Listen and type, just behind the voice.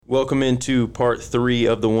Welcome into part 3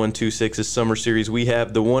 of the 126's Summer Series. We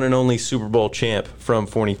have the one and only Super Bowl champ from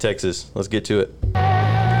Forney, Texas. Let's get to it.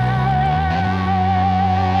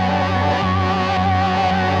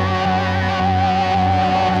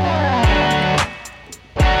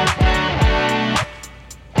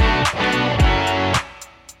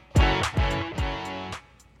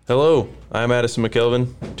 Hello, I'm Addison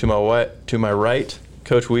McKelvin. To my right,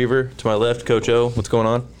 Coach Weaver. To my left, Coach O. What's going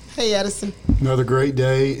on? Hey, Addison. Another great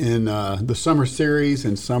day in the Summer Series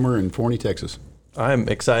and summer in Forney, Texas. I'm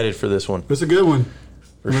excited for this one. It's a good one.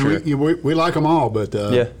 For sure. We like them all, but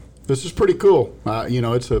this is pretty cool.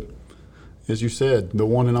 It's as you said, the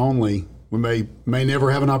one and only. We may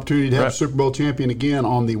never have an opportunity to have a Super Bowl champion again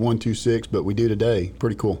on the 126, but we do today.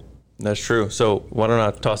 Pretty cool. That's true. So why don't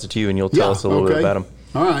I toss it to you and you'll tell us a little bit about him.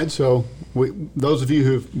 All right, so those of you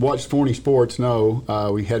who've watched Forney sports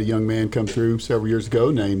know we had a young man come through several years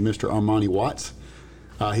ago named Mr. Armani Watts.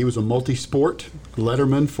 He was a multi-sport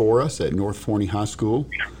letterman for us at North Forney High School.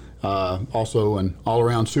 Also an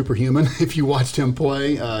all-around superhuman. If you watched him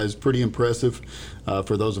play, is pretty impressive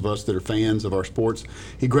for those of us that are fans of our sports.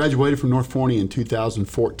 He graduated from North Forney in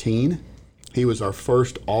 2014. He was our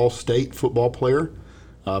first all-state football player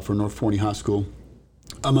for North Forney High School,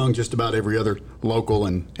 among just about every other local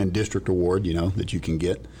and district award, that you can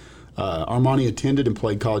get. Armani attended and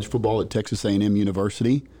played college football at Texas A&M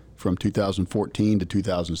University from 2014 to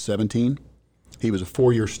 2017. He was a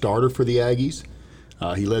 4-year starter for the Aggies.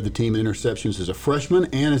 He led the team in interceptions as a freshman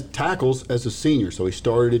and as tackles as a senior, so he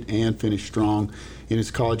started and finished strong in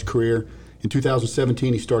his college career. In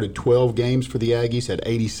 2017, he started 12 games for the Aggies, had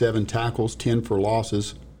 87 tackles, 10 for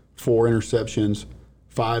losses, 4 interceptions,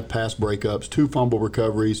 5 pass breakups, 2 fumble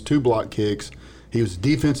recoveries, 2 block kicks. He was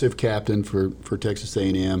defensive captain for Texas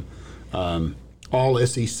A&M, all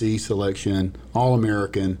SEC selection,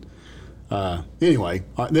 All-American.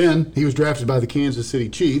 Then he was drafted by the Kansas City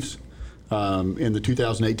Chiefs in the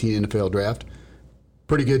 2018 NFL Draft.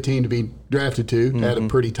 Pretty good team to be drafted to at a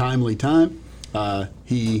pretty timely time.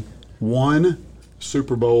 He won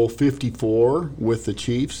Super Bowl 54 with the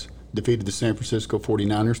Chiefs. Defeated the San Francisco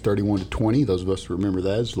 49ers 31-20. Those of us who remember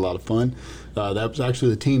that. It was a lot of fun. That was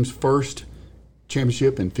actually the team's first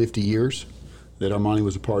championship in 50 years that Armani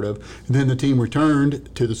was a part of. And then the team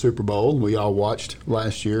returned to the Super Bowl. We all watched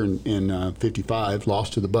last year in 55,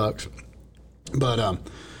 lost to the Bucs. But,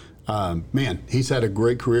 man, he's had a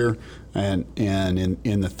great career. And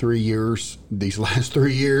in the 3 years, these last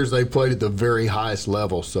 3 years, they played at the very highest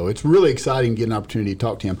level. So it's really exciting to get an opportunity to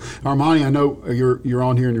talk to him. Armani, I know you're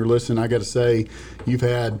on here and you're listening. I got to say, you've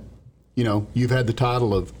had the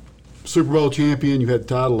title of Super Bowl champion, you've had the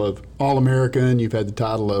title of All-American, you've had the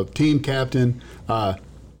title of team captain. As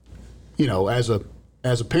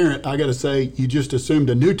a parent, I got to say, you just assumed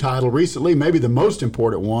a new title recently, maybe the most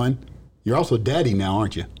important one. You're also daddy now,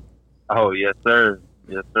 aren't you? Oh, yes, sir.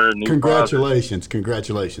 Yes, sir. Congratulations.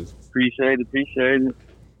 Congratulations. Appreciate it.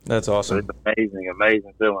 That's awesome. It's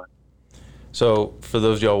amazing feeling. So for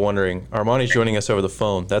those of y'all wondering, Armani's joining us over the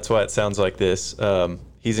phone. That's why it sounds like this.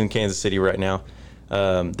 He's in Kansas City right now.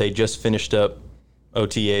 They just finished up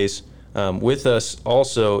OTAs. With us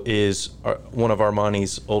also is one of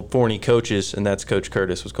Armani's old Forney coaches, and that's Coach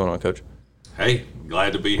Curtis. What's going on, Coach? Hey,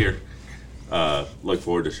 glad to be here. Look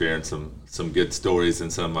forward to sharing some good stories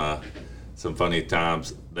and some funny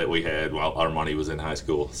times that we had while Armani was in high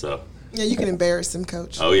school. So yeah, you can embarrass him,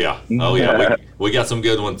 Coach. Oh yeah, we got some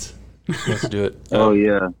good ones. Let's do it. Oh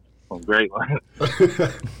yeah, great one.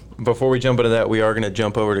 Before we jump into that, we are going to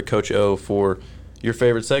jump over to Coach O for your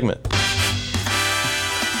favorite segment.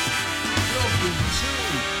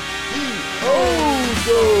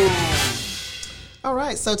 All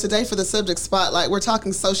right, so today for the subject spotlight, we're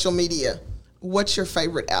talking social media. What's your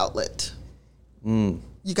favorite outlet?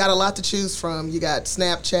 You got a lot to choose from. You got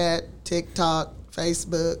Snapchat, TikTok,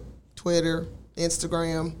 Facebook, Twitter,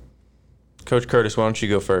 Instagram. Coach Curtis, why don't you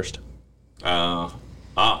go first? I'm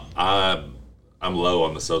low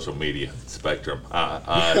on the social media spectrum.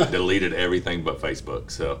 I deleted everything but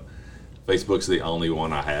Facebook, so Facebook's the only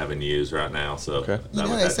one I have and use right now, so that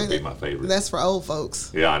would have to be my favorite. That's for old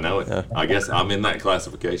folks. Yeah, I know it. Yeah. I guess I'm in that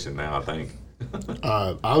classification now, I think.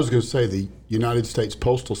 I was going to say the United States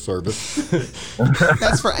Postal Service.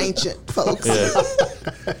 That's for ancient folks. Yeah.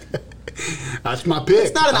 That's my pick.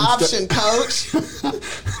 It's not an option, Coach.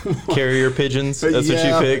 Carrier pigeons, that's what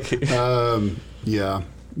you pick? Yeah.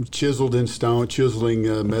 Chiseled in stone, chiseling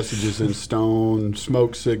messages in stone,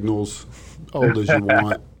 smoke signals, old as you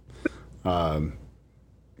want.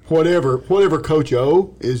 Whatever Coach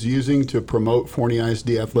O is using to promote Forney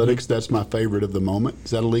ISD athletics, that's my favorite of the moment.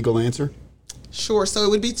 Is that a legal answer? Sure. So it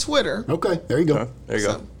would be Twitter. Okay, there you go. There you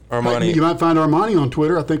go. Armani. You might find Armani on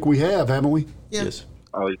Twitter. I think we have, haven't we? Yeah. Yes.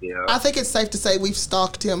 Oh yeah. I think it's safe to say we've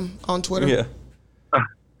stalked him on Twitter. Yeah.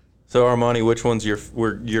 So Armani, which one's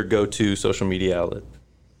your go-to social media outlet?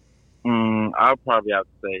 I'll probably have to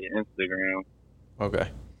say Instagram. Okay.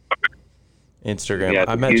 Instagram. Yeah, I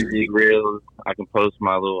the imagine. music reels. I can post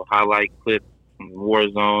my little highlight clips from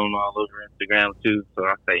Warzone all over Instagram too. So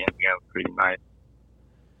I say Instagram's pretty nice.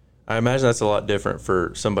 I imagine that's a lot different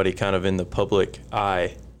for somebody kind of in the public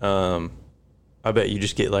eye. I bet you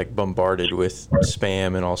just get like bombarded with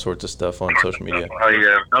spam and all sorts of stuff on social media. Oh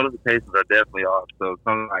yeah, notifications are definitely off. So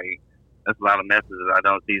some that's a lot of messages I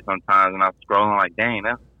don't see sometimes, and I'm scrolling like, dang,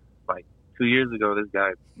 that's like 2 years ago. This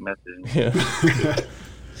guy messaged me. Yeah.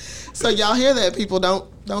 So y'all hear that, people?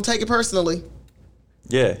 Don't take it personally.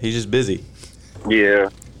 Yeah, he's just busy. Yeah.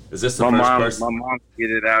 Is this the My first person? mom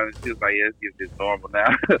figured it out, and she was like, "Yeah, it's just normal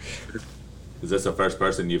now." Is this the first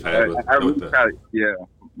person you've had with the? Yeah,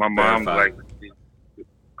 my mom Verified. like she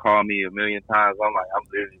called me a million times. I'm like, I'm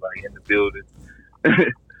literally like in the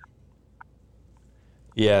building.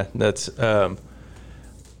 Yeah, that's.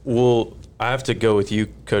 Well, I have to go with you,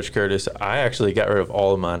 Coach Curtis. I actually got rid of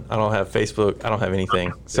all of mine. I don't have Facebook. I don't have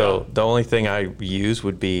anything. So the only thing I use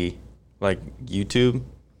would be like YouTube.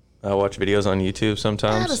 I watch videos on YouTube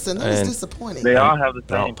sometimes. Addison, that is and disappointing. They all have the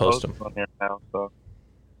I don't same post posts them. on there now, so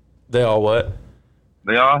They all what?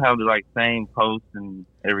 they all have the like same posts and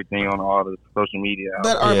everything on all the social media.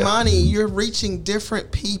 But Yeah. Armani, you're reaching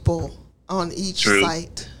different people on each True.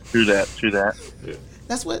 site. True that.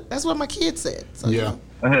 That's what my kid said. So, you Yeah.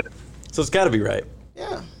 know, So it's got to be right.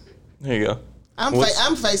 yeah. There you go. I'm What's-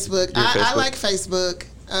 Facebook. You're I Facebook. like Facebook.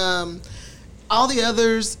 All the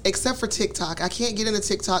others, except for TikTok. I can't get into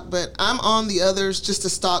TikTok, but I'm on the others just to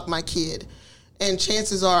stalk my kid. And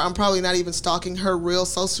chances are I'm probably not even stalking her real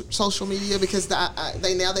social media because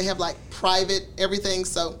they have like private everything.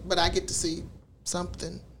 So, but I get to see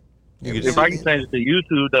something. You could If I can change it to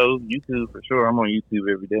YouTube though, YouTube for sure. I'm on YouTube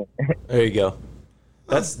every day. There you go.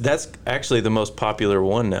 That's actually the most popular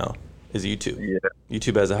one now is YouTube. Yeah.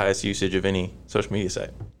 YouTube has the highest usage of any social media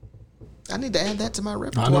site. I need to add that to my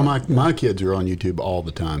repertoire. I know my kids are on YouTube all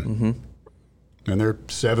the time. Mm-hmm. And they're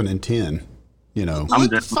 7 and 10, you know. I'm You-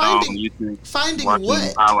 just finding- on YouTube finding watching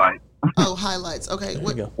what? highlights. Oh, highlights. Okay. There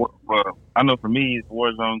What, you go. Well, I know for me, it's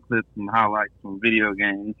Warzone clips and highlights from video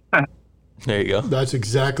games. There you go. That's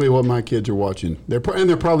exactly what my kids are watching. They're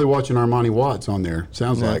probably watching Armani Watts on there.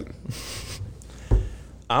 Sounds like.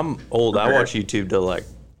 I'm old. I watch YouTube to like,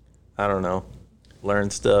 I don't know, learn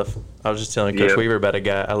stuff. I was just telling Coach Yeah. Weaver about a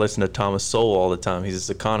guy. I listen to Thomas Sowell all the time. He's this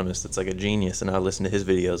economist that's like a genius, and I listen to his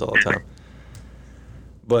videos all the time.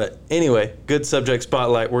 But anyway, good subject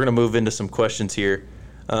spotlight. We're going to move into some questions here.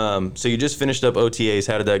 So you just finished up OTAs.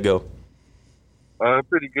 How did that go?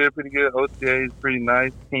 Pretty good. OTA is pretty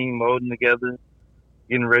nice. Team molding together,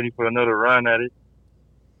 getting ready for another run at it.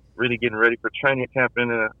 Really getting ready for training camp in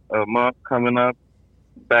a month coming up.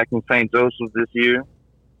 Back in St. Joseph's this year.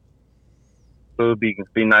 So it'd be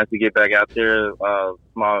nice to get back out there.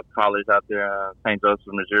 Small college out there, St. Joseph's,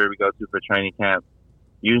 Missouri, we go to for training camp.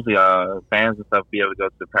 Usually fans and stuff be able to go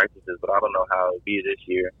to the practices, but I don't know how it'll be this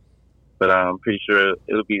year. But I'm pretty sure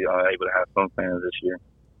it'll be able to have some fans this year.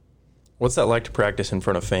 What's that like to practice in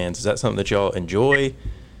front of fans? Is that something that y'all enjoy?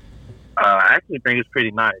 I actually think it's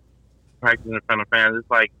pretty nice. Practicing in front of fans,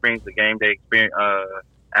 it's like brings the game day experience,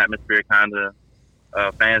 atmosphere kind of.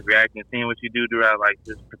 Fans reacting, seeing what you do throughout, like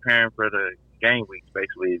just preparing for the game weeks,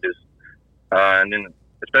 basically. Just and then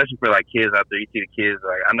especially for like kids out there, you see the kids.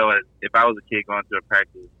 Like I know if I was a kid going to a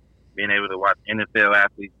practice, being able to watch NFL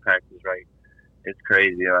athletes practice, right? It's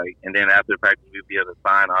crazy. Like, and then after the practice, we'd be able to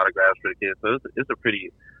sign autographs for the kids. So it's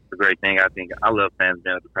a great thing. I think I love fans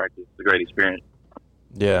being at the practice. It's a great experience.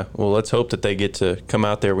 Yeah, well, let's hope that they get to come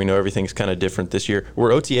out there. We know everything's kind of different this year. Were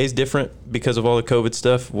OTAs different because of all the COVID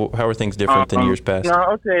stuff? How are things different than years past? No,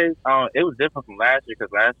 OTAs, it was different from last year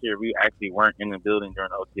because last year we actually weren't in the building during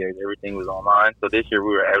OTAs. Everything was online. So this year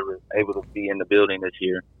we were able to be in the building this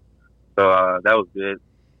year. So that was good,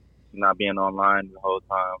 not being online the whole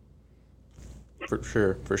time. For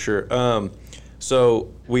sure.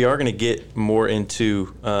 So we are going to get more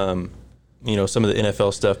into some of the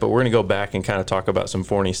NFL stuff, but we're going to go back and kind of talk about some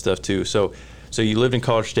Forney stuff too. So you lived in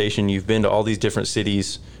College Station. You've been to all these different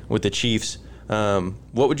cities with the Chiefs.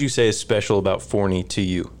 What would you say is special about Forney to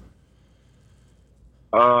you?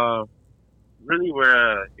 Really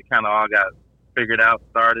where it kind of all got figured out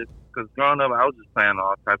started. Because growing up, I was just playing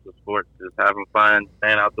all types of sports, just having fun,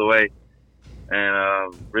 staying out the way.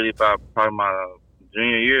 And really about probably my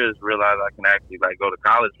junior years, realized I can actually like go to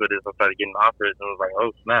college with this. I started getting offers and was like,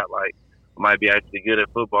 oh snap, like I might be actually good at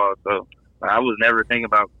football. So I was never thinking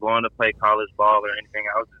about going to play college ball or anything.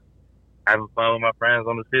 I was just having fun with my friends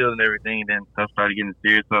on the field and everything. Then stuff started getting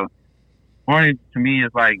serious. So Forney to me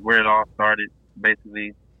is like where it all started.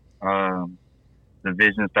 Basically, the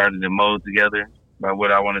vision started to mold together about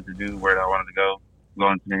what I wanted to do, where I wanted to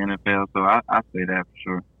go into the NFL. So I say that for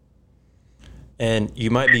sure. And you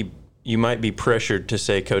might be pressured to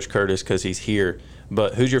say Coach Curtis because he's here,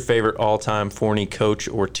 but who's your favorite all-time Forney coach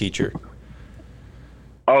or teacher?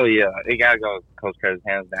 Oh yeah, it gotta go Coach Curtis,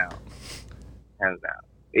 hands down.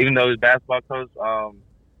 Even though he's basketball coach,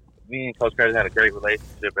 me and Coach Curtis had a great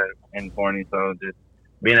relationship in Forney. So just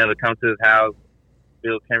being able to come to his house,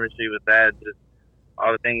 build chemistry with that, just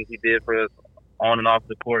all the things he did for us on and off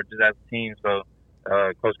the court, just as a team. So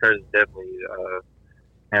Coach Curtis definitely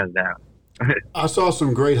hands down. I saw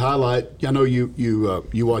some great highlight. I know you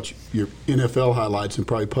watch your NFL highlights and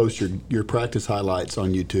probably post your practice highlights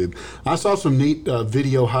on YouTube. I saw some neat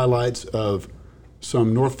video highlights of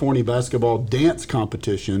some North Forney basketball dance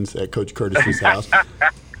competitions at Coach Curtis's house,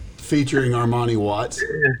 featuring Armani Watts.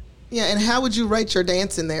 Yeah, and how would you rate your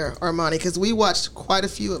dance in there, Armani? Because we watched quite a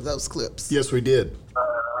few of those clips. Yes, we did.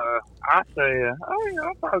 I say,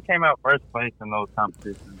 I probably came out first place in those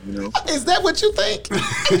competitions, you know. Is that what you think?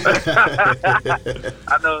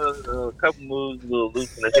 I know a couple moves, a little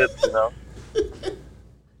loose in the hips, you know.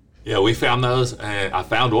 Yeah, we found those, and I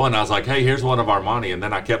found one. I was like, hey, here's one of Armani. And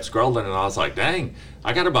then I kept scrolling, and I was like, dang,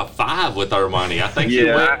 I got about 5 with Armani. I think you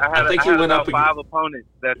went, I had about 5 opponents.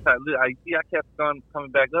 I kept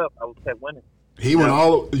coming back up. I kept winning. He went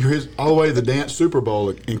all the way to the dance Super Bowl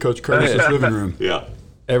in Coach Curtis's living room. Yeah.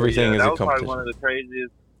 Everything is a competition. That was probably one of the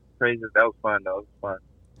craziest. That was fun, though. It was fun.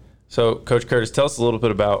 So, Coach Curtis, tell us a little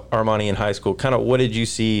bit about Armani in high school. Kind of what did you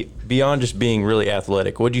see, beyond just being really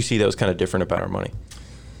athletic, what did you see that was kind of different about Armani?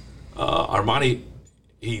 Armani,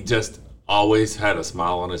 he just always had a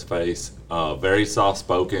smile on his face, very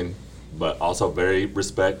soft-spoken, but also very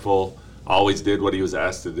respectful, always did what he was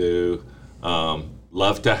asked to do,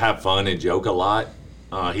 loved to have fun and joke a lot.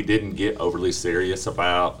 He didn't get overly serious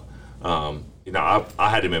about, I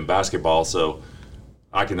had him in basketball, so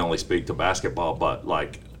I can only speak to basketball, but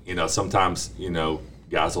sometimes,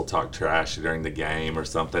 guys will talk trash during the game or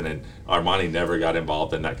something, and Armani never got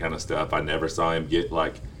involved in that kind of stuff. I never saw him get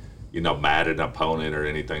mad at an opponent or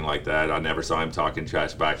anything like that. I never saw him talking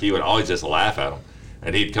trash back. He would always just laugh at him,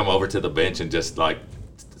 and he'd come over to the bench and just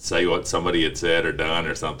say what somebody had said or done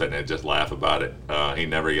or something and just laugh about it. He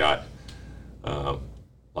never got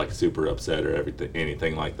super upset or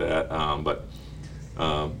anything like that. But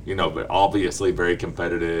obviously very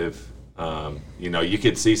competitive. You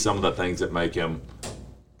could see some of the things that make him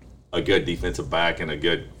a good defensive back and a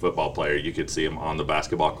good football player. You could see him on the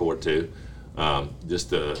basketball court too. Just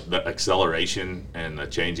the acceleration and the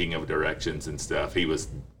changing of directions and stuff. He was,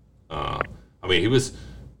 he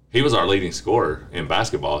was our leading scorer in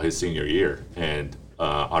basketball his senior year and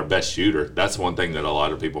our best shooter. That's one thing that a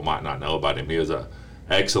lot of people might not know about him. He was an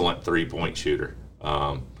excellent 3-point shooter.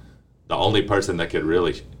 The only person that could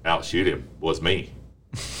really outshoot him was me.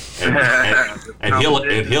 And he'll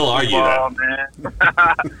argue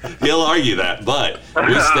that. He'll argue that, but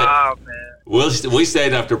we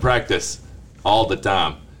stayed after practice all the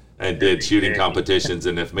time and did shooting competitions.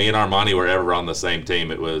 And if me and Armani were ever on the same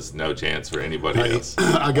team, it was no chance for anybody else.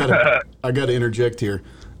 I gotta interject here.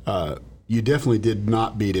 You definitely did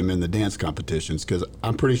not beat him in the dance competitions because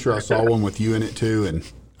I'm pretty sure I saw one with you in it too, and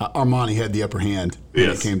Armani had the upper hand when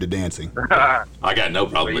it came to dancing. I got no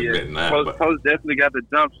problem admitting that. Coach definitely got the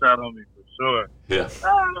jump shot on me for sure.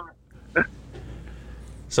 Yeah.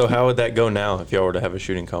 So how would that go now if y'all were to have a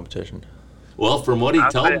shooting competition? Well, from what he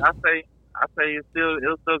told me, I say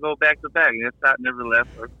it'll still go back to back. That shot never left.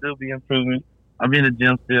 I'll still be improving. I'm in the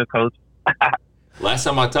gym still, Coach. Last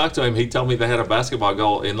time I talked to him, he told me they had a basketball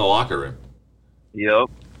goal in the locker room. Yep.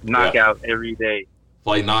 Knockout every day.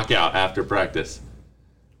 Play knockout after practice.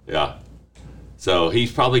 Yeah. So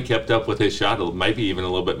he's probably kept up with his shot, maybe even a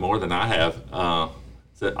little bit more than I have.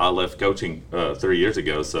 I left coaching 3 years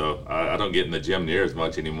ago, so I don't get in the gym near as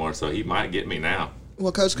much anymore, so he might get me now.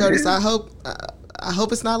 Well, Coach Curtis, I hope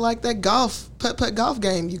it's not like that putt golf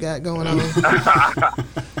game you got going on.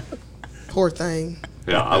 Poor thing.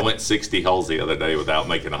 Yeah, I went 60 holes the other day without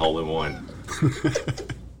making a hole in one.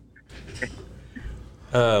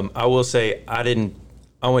 I will say I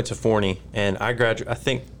went to Forney and I graduated. I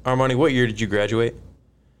think, Armani, what year did you graduate?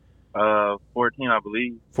 14, I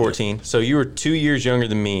believe. 14. So you were 2 years younger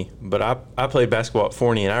than me, but I played basketball at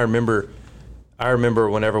Forney, and I remember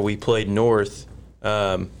whenever we played North,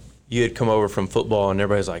 you had come over from football, and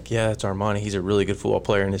everybody's like, "Yeah, it's Armani. He's a really good football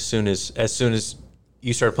player." And as soon as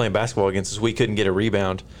you started playing basketball against us, we couldn't get a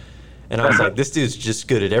rebound. and I was like, this dude's just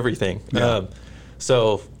good at everything. Yeah.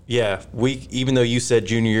 So yeah, even though you said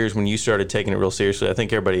junior years when you started taking it real seriously, I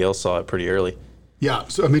think everybody else saw it pretty early. Yeah,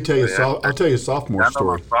 so let me tell you, I'll tell you a sophomore I know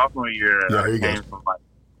story. my sophomore year, Yeah, here you came go. from like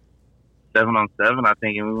 7-on-7, I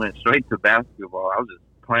think, and we went straight to basketball. I was just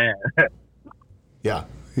playing. Yeah.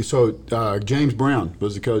 So James Brown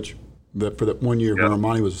was the coach for that 1 year when Yeah.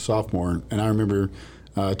 Armani was a sophomore. And I remember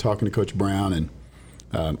talking to Coach Brown, and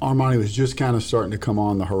Armani was just kind of starting to come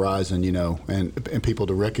on the horizon, and people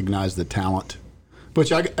to recognize the talent.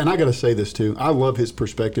 But I got to say this too. I love his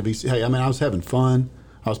perspective. I was having fun.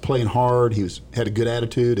 I was playing hard. He had a good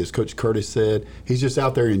attitude, as Coach Curtis said. He's just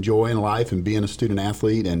out there enjoying life and being a student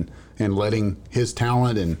athlete and letting his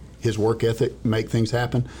talent and his work ethic make things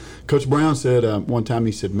happen. Coach Brown said one time,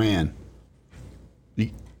 he said, man,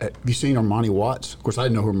 have you seen Armani Watts? Of course, I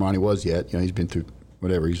didn't know who Armani was yet. He's been through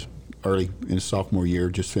whatever. He's early in his sophomore year,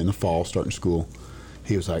 just in the fall, starting school.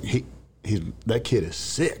 He was like, that kid is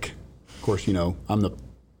sick. Of course, I'm the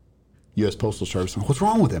U.S. Postal Service. What's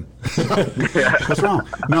wrong with him? What's wrong?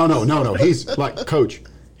 No. He's like, Coach,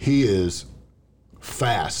 he is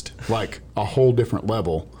fast, like a whole different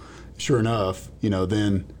level. Sure enough,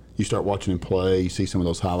 then you start watching him play, you see some of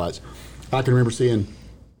those highlights. I can remember seeing,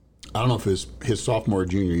 I don't know if it was his sophomore or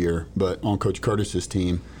junior year, but on Coach Curtis's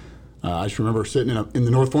team, I just remember sitting in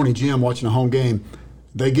the North Forney gym watching a home game.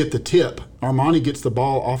 They get the tip. Armani gets the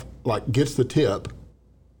ball off, gets the tip,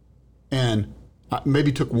 and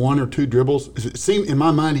maybe took one or two dribbles. It seemed in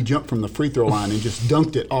my mind he jumped from the free throw line and just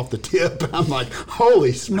dunked it off the tip. I'm like,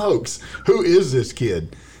 holy smokes, who is this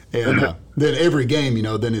kid? And then every game,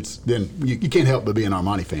 then you can't help but be an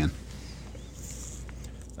Armani fan.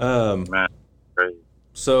 Man, crazy.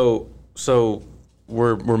 So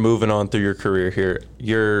we're moving on through your career here.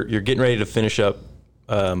 You're getting ready to finish up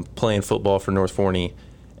playing football for North Forney.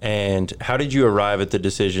 And how did you arrive at the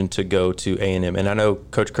decision to go to A&M? And I know,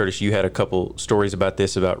 Coach Curtis, you had a couple stories about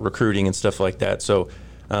this, about recruiting and stuff like that. So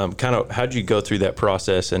kind of how did you go through that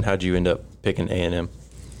process, and how did you end up picking A&M?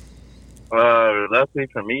 Luckily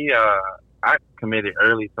for me, I committed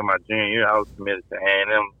early to my junior year. I was committed to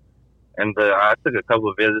A&M. And I took a couple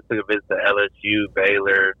of visits. Took a visit to LSU,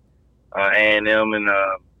 Baylor, A&M. And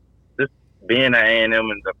just being at A&M,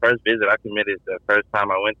 and the first visit I committed the first time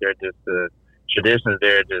I went there, just the traditions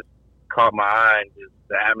there just caught my eye, and just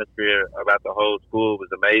the atmosphere about the whole school was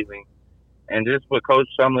amazing. And just what Coach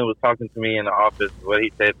Sumlin was talking to me in the office, what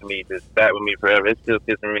he said to me, just sat with me forever. It still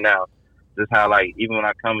sits with me now. Just how, even when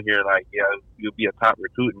I come here, you'll be a top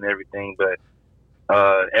recruit and everything, but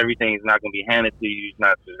everything's not going to be handed to you. It's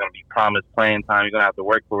not just going to be promised playing time. You're going to have to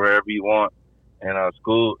work for wherever you want. And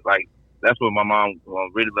school, that's what my mom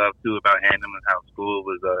really loved, too, about A&M, and how school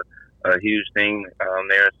was a huge thing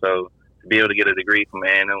there. So to be able to get a degree from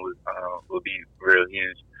A&M would be real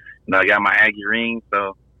huge. And I got my Aggie ring,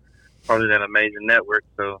 so part of that amazing network.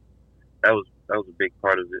 So that was a big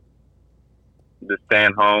part of it. Just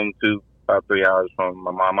staying home about 3 hours from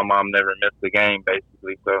my mom. My mom never missed a game,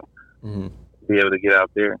 basically. So be able to get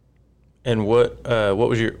out there. And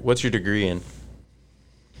what's your degree in?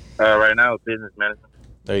 Right now, it's business management.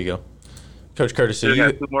 There you go, Coach Curtis. Still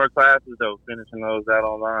got 2 more classes though, finishing those out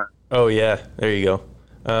online. Oh yeah, there you go.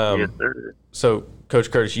 Yes, sir. So,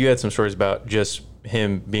 Coach Curtis, you had some stories about just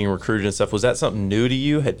him being recruited and stuff. Was that something new to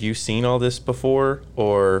you? Had you seen all this before,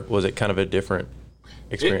 or was it kind of a different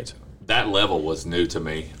experience? That level was new to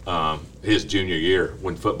me. His junior year,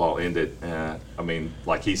 when football ended,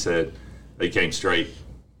 like he said, they came straight.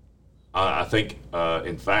 I think,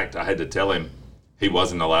 in fact, I had to tell him he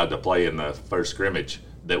wasn't allowed to play in the first scrimmage.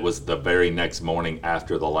 That was the very next morning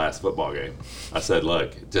after the last football game. I said,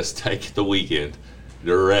 look, just take the weekend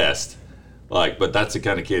to rest. But that's the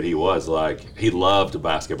kind of kid he was. He loved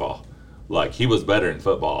basketball. He was better in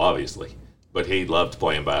football, obviously, but he loved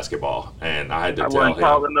playing basketball. And I had to tell him. I wasn't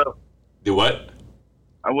tall enough. Do what?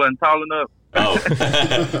 I wasn't tall enough. Oh,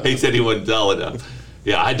 he said he wasn't tall enough.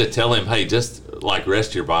 Yeah, I had to tell him, hey, just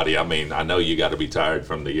rest your body. I know you got to be tired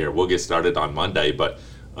from the year. We'll get started on Monday, but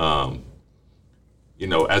as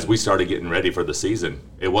we started getting ready for the season,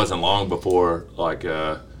 it wasn't long before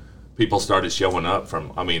people started showing up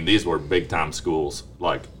from. These were big time schools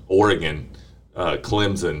like Oregon,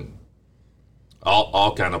 Clemson,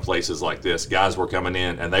 all kind of places like this. Guys were coming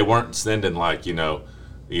in, and they weren't sending the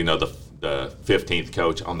 15th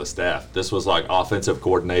coach on the staff. This was offensive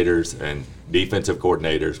coordinators and defensive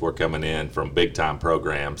coordinators were coming in from big-time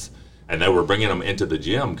programs, and they were bringing him into the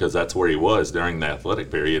gym because that's where he was during the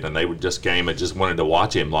athletic period, and they just came and just wanted to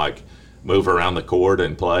watch him move around the court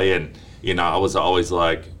and play. And I was always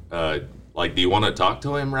like, do you want to talk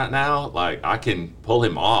to him right now? Like, I can pull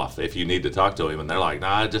him off if you need to talk to him. And they're like,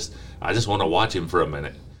 nah, I just want to watch him for a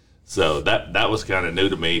minute. So that was kind of new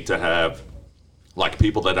to me, to have like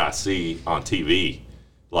people that I see on TV,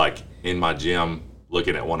 like in my gym,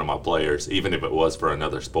 looking at one of my players, even if it was for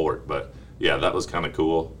another sport. But yeah, that was kind of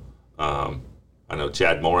cool. I know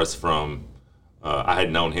Chad Morris from, I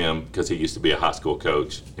had known him because he used to be a high school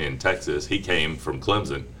coach in Texas. He came from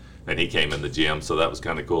Clemson, and he came in the gym, so that was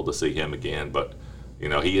kind of cool to see him again. But, you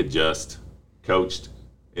know, he had just coached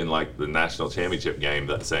in, like, the national championship game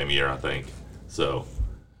that same year, I think. So,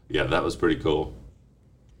 yeah, that was pretty cool.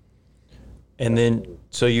 And then,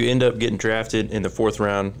 so you end up getting drafted in the 4th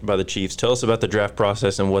round by the Chiefs. Tell us about the draft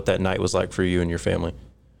process and what that night was like for you and your family.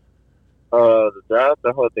 The draft,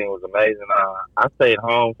 the whole thing was amazing. I stayed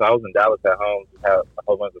home, so I was in Dallas at home. Had a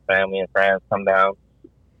whole bunch of family and friends come down.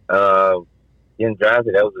 Getting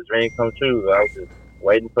drafted, that was a dream come true. I was just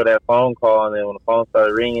waiting for that phone call, and then when the phone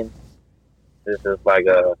started ringing, it's just like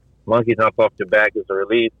a monkey jump off your back. It's a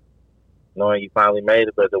relief knowing you finally made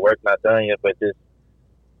it, but the work's not done yet. But just,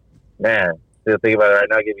 man, still thinking about it right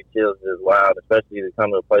now, give me chills. It's just wild, especially to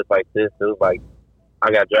come to a place like this. It was like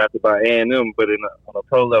I got drafted by A&M, but on a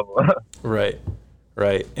pro level. Right.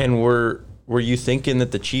 And were you thinking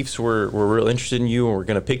that the Chiefs were real interested in you and were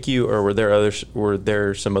going to pick you, or were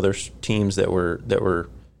there some other teams that were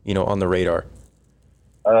on the radar?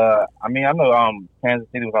 I mean, I know Kansas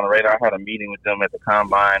City was on the radar. I had a meeting with them at the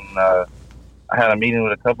combine. I had a meeting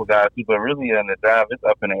with a couple guys, but really in the draft, it's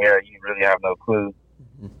up in the air. You really have no clue.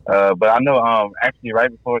 But I know actually right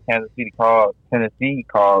before Kansas City called, Tennessee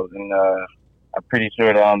called, and I'm pretty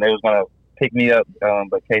sure that they was going to pick me up,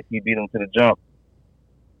 but KC beat them to the jump.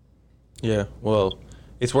 Yeah, well,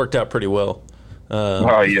 it's worked out pretty well.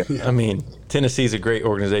 Oh, yeah. I mean, Tennessee's a great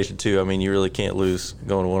organization, too. I mean, you really can't lose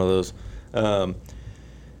going to one of those.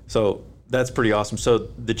 So that's pretty awesome. So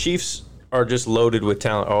the Chiefs are just loaded with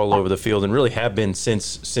talent all over the field and really have been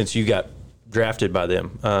since you got drafted by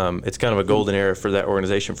them. It's kind of a golden era for that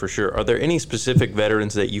organization for sure. Are there any specific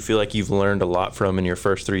veterans that you feel like you've learned a lot from in your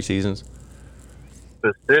first 3 seasons?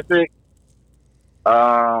 Specific?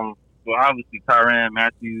 Well, obviously Tyrann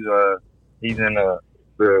Mathieu, he's in the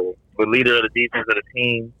leader of the defense of the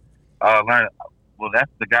team.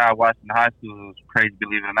 That's the guy I watched in high school. It was crazy,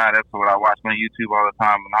 believe it or not. That's what I watched on YouTube all the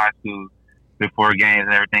time in high school before games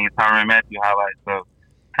and everything. It's Tyrann Mathieu highlights. So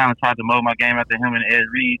kind of tried to mold my game after him and Ed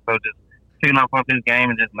Reed. So just picking up off his game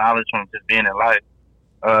and just knowledge from just being in life.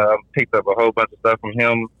 Picked up a whole bunch of stuff from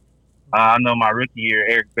him. I know my rookie year,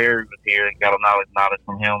 Eric Berry was here and got a knowledge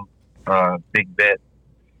from him. Big bet.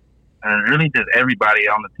 And really just everybody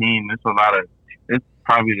on the team. It's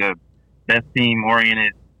probably the best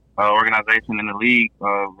team-oriented organization in the league.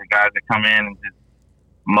 The guys that come in and just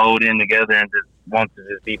mold in together and just want to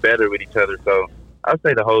just be better with each other. So I'd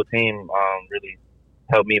say the whole team really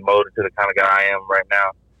helped me mold into the kind of guy I am right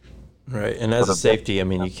now. Right, and as a safety, I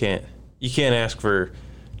mean, you can't ask for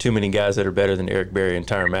too many guys that are better than Eric Berry and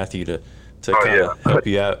Tyrann Mathieu to kind of help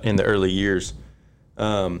you out in the early years.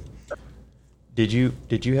 Did you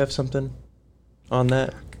have something on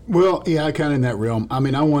that? Well, yeah, kind of in that realm. I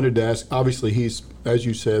mean, I wanted to ask. Obviously, he's, as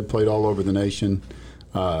you said, played all over the nation.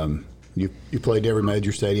 You played every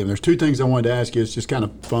major stadium. There's 2 things I wanted to ask you. It's just kind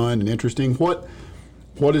of fun and interesting.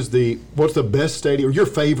 What's the best stadium, or your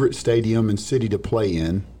favorite stadium and city to play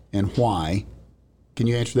in, and why? Can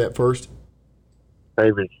you answer that first?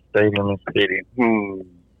 Favorite stadium and city.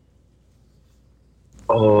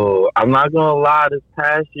 Oh, I'm not gonna lie. This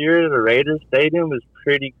past year, the Raiders stadium is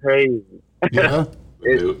pretty crazy. Yeah.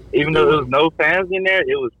 Even though there was no fans in there,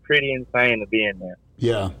 it was pretty insane to be in there.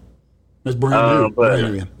 Yeah, it's brand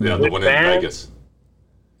new. The one in Vegas.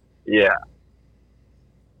 Yeah.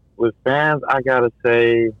 With fans, I gotta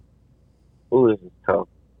say, this is tough.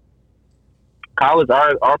 College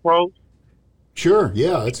are pros. Sure.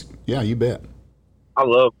 Yeah. You bet. I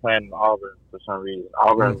love playing in Auburn for some reason.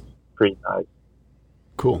 Auburn's pretty nice.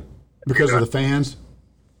 Cool. Because of the fans?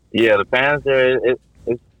 Yeah, the fans there.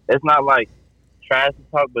 It's not like trash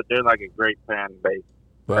to talk, but they're like a great fan base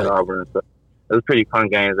at Auburn. So it was pretty fun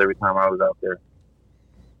games every time I was out there.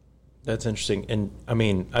 That's interesting. And I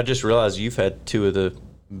mean, I just realized you've had 2 of the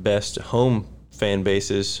best home fan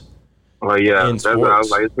bases. Well, yeah, in that's sports. what I was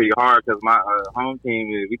like. It's pretty hard because my home team,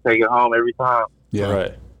 we take it home every time. Yeah.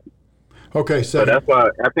 Right. Okay, so that's why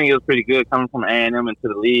I think it was pretty good coming from A&M into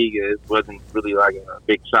the league. It wasn't really like a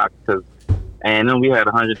big shock because A&M, we had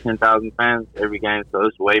 110,000 fans every game, so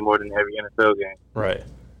it's way more than every NFL game. Right.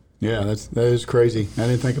 Yeah, that is crazy. I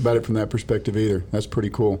didn't think about it from that perspective either. That's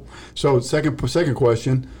pretty cool. So second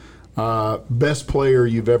question, best player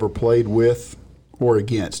you've ever played with or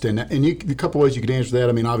against? And a couple ways you could answer that.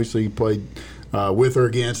 I mean, obviously you played with or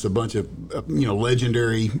against a bunch of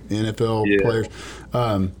legendary NFL players.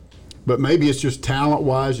 But maybe it's just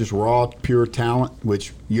talent-wise, just raw, pure talent.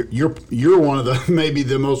 Which you're one of the maybe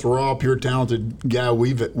the most raw, pure, talented guy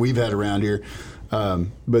we've had around here.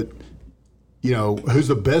 But who's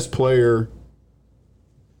the best player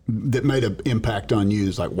that made an impact on you?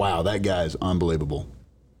 Is like, wow, that guy is unbelievable.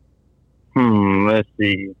 Let's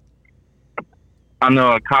see. I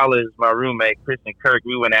know in college, my roommate Christian Kirk,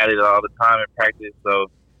 we went at it all the time in practice. So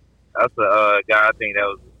that's a guy I think that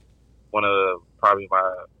was one of probably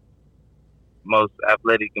my most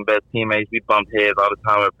athletic and best teammates. We bumped heads all the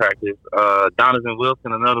time in practice. Donovan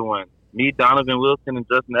Wilson, another one. Me, Donovan Wilson, and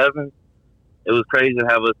Justin Evans. It was crazy to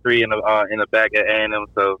have us three in the back at A&M.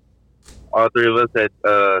 So all three of us at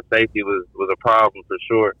safety was a problem for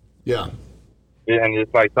sure. Yeah. And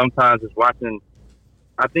it's like sometimes just watching,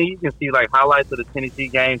 I think you can see like highlights of the Tennessee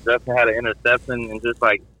game. Justin had an interception, and just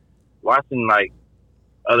like watching like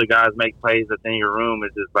other guys make plays that's in your room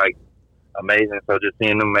is just like amazing. So just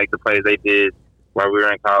seeing them make the plays they did while we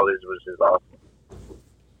were in college was just awesome.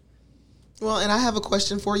 Well, and I have a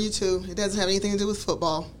question for you too. It doesn't have anything to do with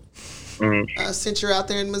football. Mm-hmm. Since you're out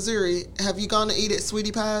there in Missouri, have you gone to eat at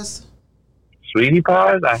Sweetie Pies? Sweetie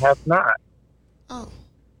Pies? I have not. Oh.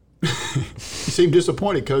 You seem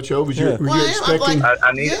disappointed, Coach O. Were you expecting?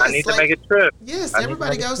 I need to make a trip. Yes,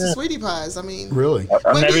 everybody goes to Sweetie Pies. I mean, really?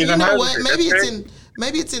 Maybe, you know what?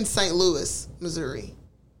 Maybe it's in St. Louis, Missouri.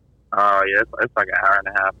 Oh yeah, it's like an hour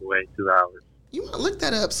and a half away, 2 hours. You want to look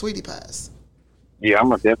that up, Sweetie Pies. Yeah, I'm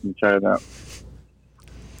gonna definitely try it out.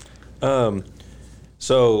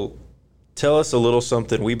 So tell us a little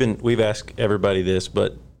something. We've asked everybody this,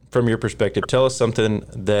 but from your perspective, tell us something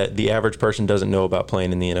that the average person doesn't know about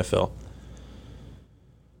playing in the NFL.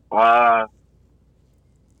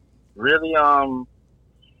 Really,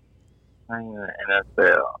 playing in the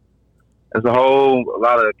NFL. There's a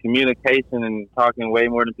lot of communication and talking way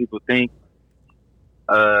more than people think.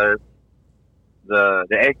 The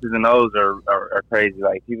X's and O's are crazy.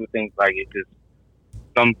 Like people think like it's just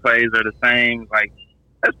some plays are the same. Like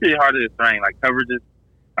that's pretty hard to explain. Like coverages,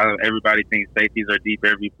 everybody thinks safeties are deep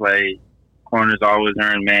every play. Corners always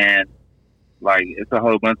earn man. Like it's a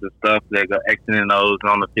whole bunch of stuff that go X's and O's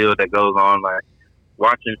on the field that goes on. Like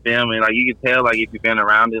watching film and like you can tell like if you've been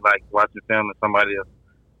around it, like watching film and somebody else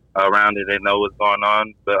around it, they know what's going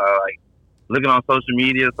on. But like looking on social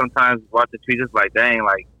media, sometimes watching tweets, it's like dang,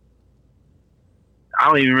 like I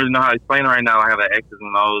don't even really know how to explain it right now. Like how the X's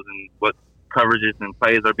and O's and what coverages and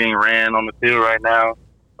plays are being ran on the field right now.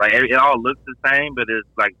 Like it all looks the same, but there's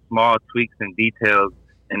like small tweaks and details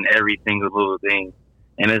in every single little thing.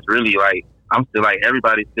 And it's really like I'm still like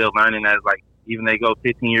everybody's still learning as like even they go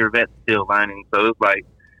 15-year vets still learning. So it's like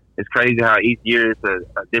it's crazy how each year it's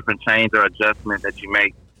a different change or adjustment that you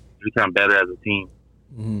make to become better as a team.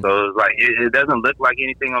 Mm-hmm. So it's like it doesn't look like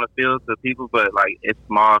anything on the field to people, but like it's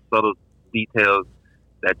small, subtle details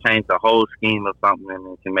that change the whole scheme of something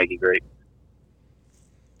and it can make it great.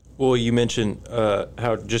 Well, you mentioned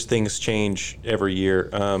how just things change every year.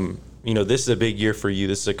 This is a big year for you.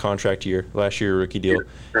 This is a contract year. Last year, rookie deal.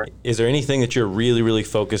 Sure. Is there anything that you're really, really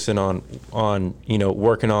focusing on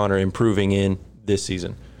working on or improving in this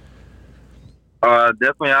season?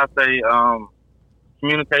 Definitely, I'd say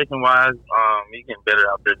communication-wise, you getting better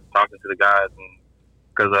out there talking to the guys, and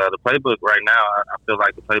because the playbook right now, I feel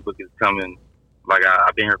like the playbook is coming. Like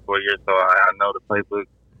I've been here 4 years, so I know the playbook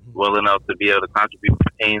well enough to be able to contribute to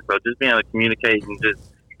the team. So just being able to communicate and just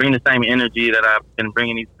bring the same energy that I've been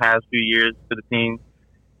bringing these past few years to the team,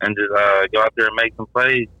 and just go out there and make some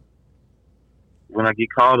plays when I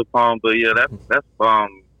get called upon. But yeah, that's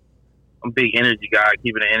I'm a big energy guy,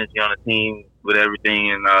 keeping the energy on the team with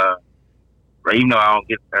everything. And even though I don't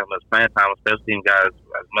get that much playing time with special team guys,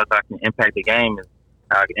 as much as I can impact the game and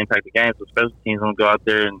how I can impact the game. So special teams, I'm gonna go out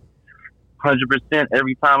there and 100%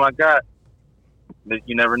 every time I got. But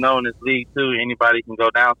you never know in this league too. Anybody can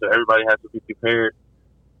go down, so everybody has to be prepared.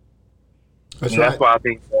 That's right. That's why I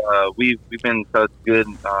think we've been such good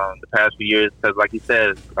the past few years because, like you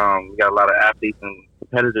said, we got a lot of athletes and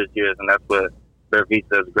competitors here, and that's what Bear Beach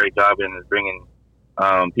does a great job in, is bringing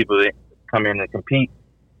people that come in and compete.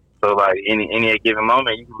 So, like any given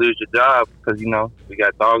moment, you can lose your job because we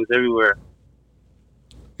got dogs everywhere.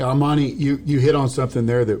 Armani, you hit on something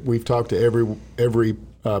there that we've talked to every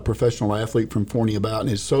professional athlete from Forney about, and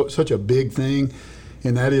it's such a big thing,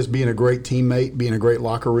 and that is being a great teammate, being a great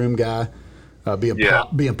locker room guy,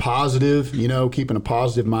 being positive, keeping a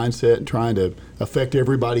positive mindset and trying to affect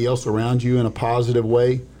everybody else around you in a positive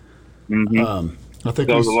way. Mm-hmm. I think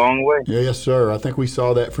Goes a long way. Yeah, yes, sir. I think we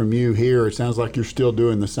saw that from you here. It sounds like you're still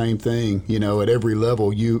doing the same thing. At every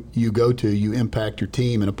level you go to, you impact your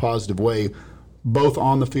team in a positive way, both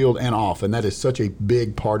on the field and off, and that is such a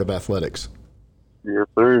big part of athletics. Yes,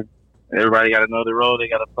 sir. Everybody got to know the role they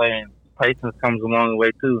got to play, and patience comes along the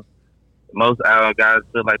way too. Most guys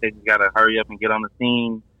feel like they just got to hurry up and get on the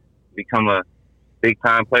team, become a big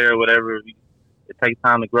time player or whatever. It takes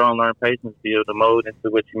time to grow and learn patience, be able to mold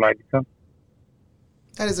into what you might become.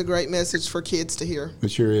 That is a great message for kids to hear.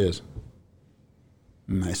 It sure is.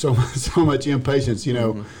 So much impatience, I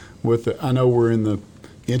know we're in the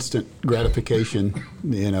instant gratification,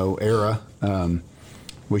 era.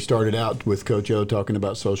 We started out with Coach O talking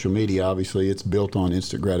about social media. Obviously, it's built on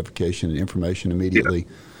instant gratification and information immediately.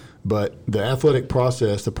 Yeah. But the athletic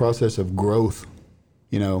process, the process of growth,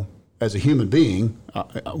 as a human being,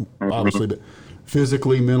 obviously, but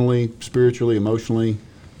physically, mentally, spiritually, emotionally,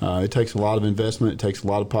 it takes a lot of investment. It takes a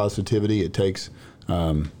lot of positivity. It takes,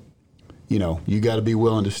 you got to be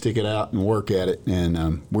willing to stick it out and work at it.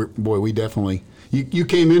 And we definitely, you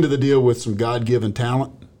came into the deal with some God-given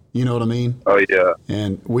talent. You know what I mean? Oh, yeah.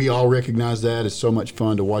 And we all recognize that. It's so much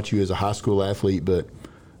fun to watch you as a high school athlete, but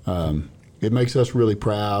it makes us really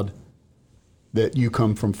proud that you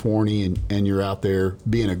come from Forney and you're out there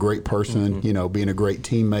being a great person, being a great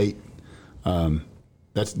teammate.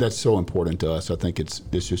 That's so important to us. I think it's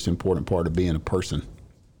just an important part of being a person.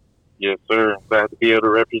 Yes, sir. Glad to be able to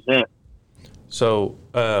represent. So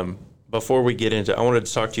before we get into, I wanted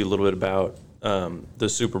to talk to you a little bit about the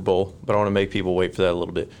Super Bowl, but I want to make people wait for that a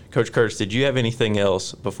little bit. Coach Kurtz, did you have anything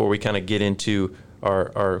else before we kind of get into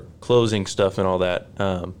our closing stuff and all that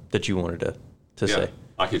that you wanted to say?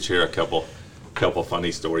 I could share a couple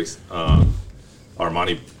funny stories.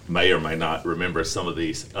 Armani may or may not remember some of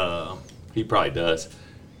these. He probably does.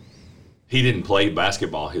 He didn't play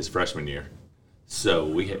basketball his freshman year,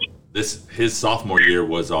 so his sophomore year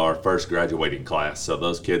was our first graduating class. So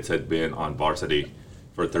those kids had been on varsity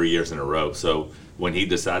for 3 years in a row. So when he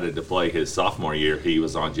decided to play his sophomore year, he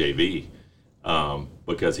was on JV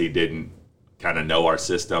because he didn't kind of know our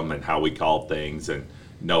system and how we called things and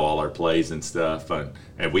know all our plays and stuff.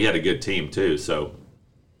 And we had a good team too. So,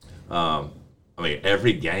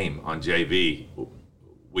 every game on JV,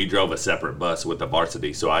 we drove a separate bus with the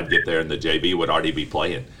varsity. So I'd get there and the JV would already be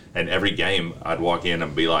playing. And every game I'd walk in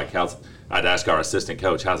and be like, I'd ask our assistant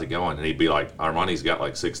coach, how's it going? And he'd be like, Armani's got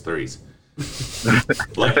like 6 threes.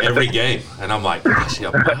 Like every game. And I'm like, gosh,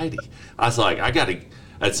 almighty. I was like,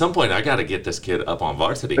 at some point I got to get this kid up on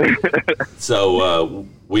varsity. So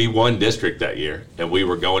we won district that year and we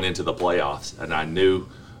were going into the playoffs. And I knew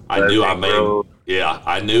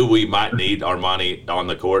we might need Armani on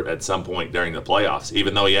the court at some point during the playoffs,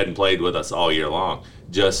 even though he hadn't played with us all year long.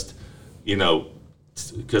 Just,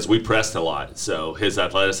 because we pressed a lot. So his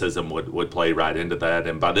athleticism would play right into that.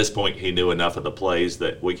 And by this point, he knew enough of the plays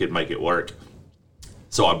that we could make it work.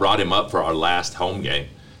 So I brought him up for our last home game,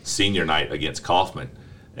 senior night against Kaufman.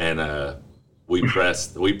 And we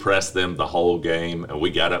pressed them the whole game. And we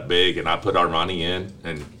got up big, and I put Armani in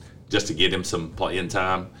and just to get him some playing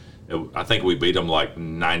time. I think we beat them like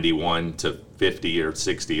 91-50 or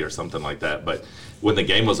 60 or something like that. But when the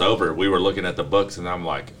game was over, we were looking at the books, and I'm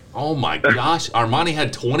like, oh my gosh, Armani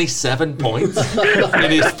had 27 points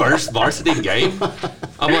in his first varsity game.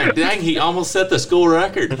 I'm like, dang, he almost set the school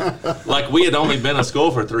record. Like, we had only been in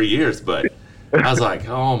school for 3 years, but I was like,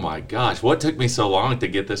 oh my gosh, what took me so long to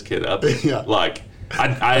get this kid up? Yeah. Like,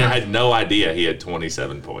 I had no idea he had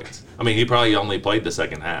 27 points. I mean, he probably only played the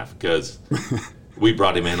second half because we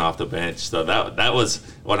brought him in off the bench. So that was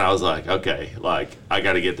when I was like, okay, like, I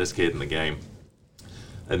got to get this kid in the game.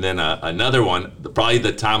 And then another one, probably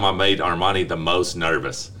the time I made Armani the most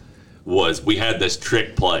nervous was we had this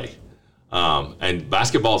trick play. And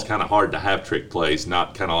basketball is kind of hard to have trick plays,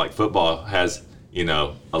 not kind of like football has,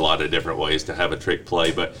 a lot of different ways to have a trick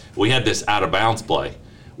play. But we had this out of bounds play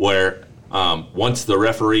where once the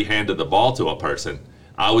referee handed the ball to a person,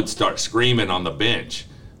 I would start screaming on the bench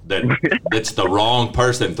that it's the wrong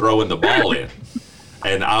person throwing the ball in.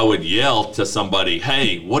 And I would yell to somebody,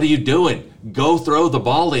 hey, what are you doing? Go throw the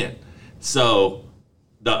ball in. So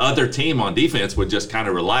the other team on defense would just kind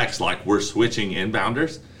of relax like we're switching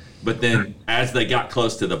inbounders. But then as they got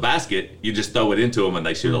close to the basket, you just throw it into them and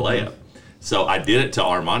they shoot a layup. So I did it to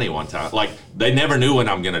Armani one time. Like, they never knew when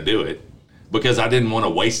I'm going to do it because I didn't want to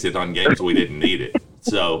waste it on games we didn't need it.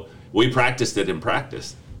 So we practiced it in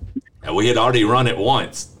practice. And we had already run it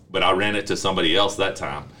once, but I ran it to somebody else that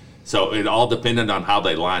time. So it all depended on how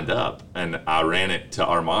they lined up, and I ran it to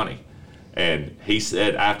Armani. And he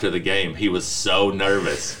said after the game he was so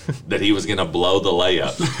nervous that he was going to blow the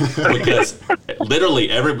layup because literally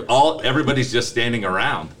everybody's just standing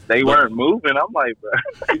around. They weren't moving. I'm like,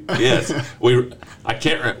 bro. Yes,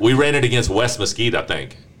 we ran it against West Mesquite, I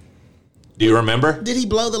think. Do you remember? Did he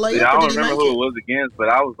blow the layup? Yeah, I or don't did he remember make who it was against, but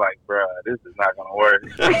I was like, bro, this is not going to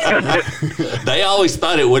work. They always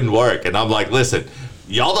thought it wouldn't work, and I'm like, listen,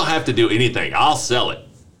 y'all don't have to do anything. I'll sell it.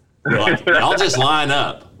 Like, y'all just line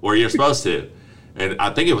up where you're supposed to. And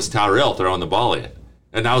I think it was Tyrell throwing the ball in.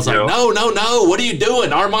 And I was like, no, what are you doing?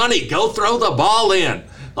 Armani, go throw the ball in.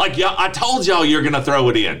 Like, I told y'all you're going to throw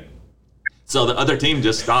it in. So the other team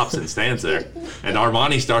just stops and stands there. And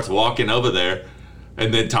Armani starts walking over there.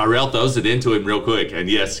 And then Tyrell throws it into him real quick. And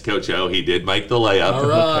yes, Coach O, he did make the layup. All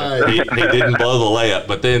right. He didn't blow the layup.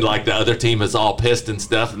 But then, like, the other team is all pissed and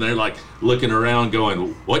stuff. And they're, like, looking around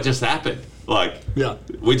going, what just happened? Like, Yeah.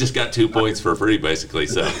 we just got 2 points for free, basically.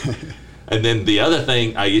 So, and then the other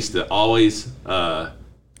thing I used to always,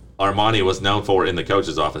 Armani was known for in the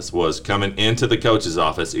coach's office was coming into the coach's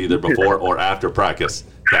office either before or after practice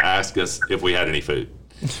to ask us if we had any food.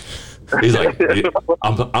 He's like,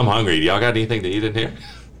 I'm hungry. Do y'all got anything to eat in here?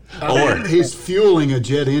 Or He's fueling a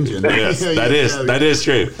jet engine. yes, that is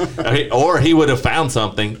true. Or he would have found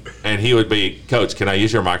something and he would be, Coach, can I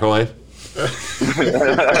use your microwave?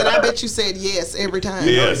 And I bet you said yes every time.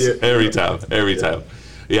 Yes, every time.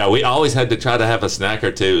 Yeah, we always had to try to have a snack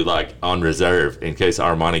or two, like, on reserve in case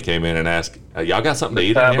Armani came in and asked, y'all got something to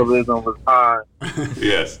eat in here? Metabolism was high.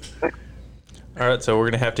 Yes. All right, so we're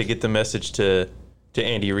going to have to get the message to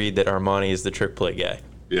Andy Reid that Armani is the trick play guy.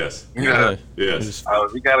 Yes. Yeah. Yes.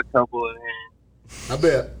 We got a couple in here. I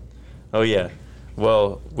bet. Oh, yeah.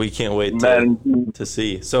 Well, we can't wait to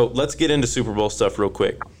see. So let's get into Super Bowl stuff real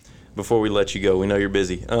quick before we let you go. We know you're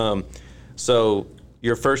busy. So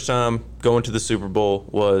your first time going to the Super Bowl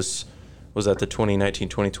was that the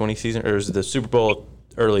 2019-2020 season, or was it the Super Bowl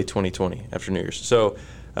early 2020 after New Year's? So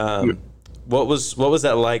what was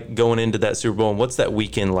that like going into that Super Bowl, and what's that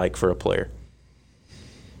weekend like for a player?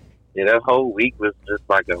 Yeah, that whole week was just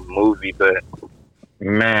like a movie, but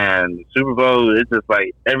man, the Super Bowl, it's just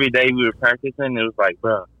like every day we were practicing, it was like,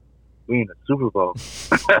 bro, we in the Super Bowl.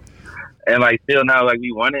 And like still now, like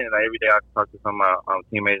we won it, and like every day I talk to some of my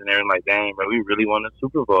teammates and everything like, dang, bro, we really won the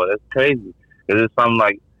Super Bowl. That's crazy. Because it's something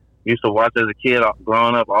like you used to watch as a kid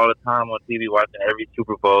growing up all the time on TV, watching every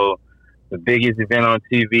Super Bowl, the biggest event on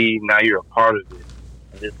TV, now you're a part of it.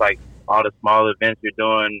 And just like all the small events you're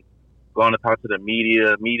doing, going to talk to the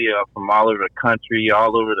media from all over the country,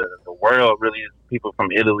 all over the world, really, people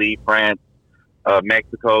from Italy, France,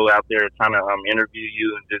 Mexico out there trying to interview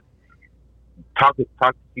you and just talk to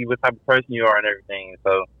see what type of person you are and everything.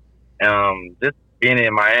 So just being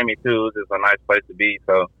in Miami too is just a nice place to be.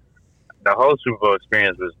 So the whole Super Bowl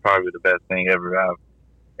experience was probably the best thing ever I've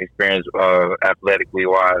experienced athletically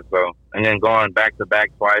wise. So and then going back to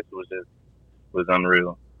back twice was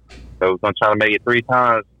unreal. So we're gonna try to make it 3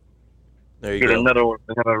 times. There you Get go.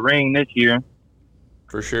 another ring this year.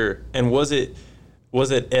 For sure. And was it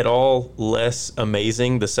at all less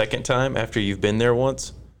amazing the second time after you've been there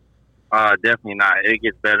once? Definitely not. It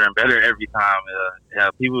gets better and better every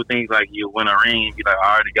time. People think like you win a ring and be like,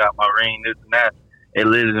 I already got my ring, this and that. It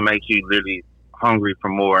literally makes you literally hungry for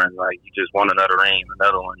more, and like you just want another ring,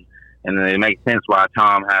 another one. And then it makes sense why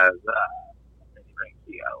Tom has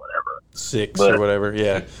whatever 6 or whatever.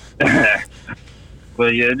 Yeah.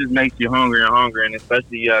 But yeah, it just makes you hungry and hungry, and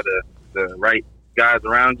especially you have the right guys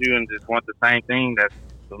around you and just want the same thing. That's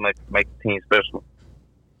what makes the team special.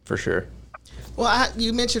 For sure. Well,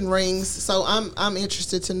 you mentioned rings, so I'm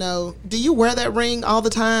interested to know: do you wear that ring all the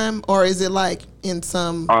time, or is it like in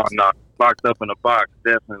some? Oh no, locked up in a box,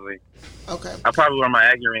 definitely. Okay. I probably wear my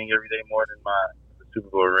Aggie ring every day more than my Super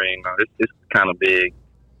Bowl ring. No, it's kind of big.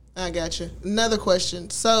 I got you. Another question.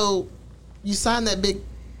 So, you signed that big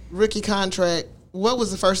rookie contract. What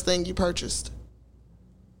was the first thing you purchased?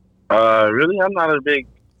 Really, I'm not a big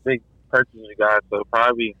purchaser guy, so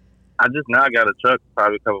probably I just now got a truck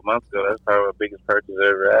probably a couple months ago. That's probably the biggest purchase I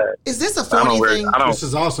ever had. Is this a phony thing? This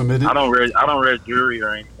is awesome, isn't it? I don't wear jewelry or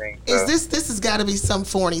anything. So. Is this has got to be some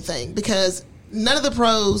phony thing, because none of the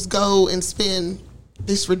pros go and spend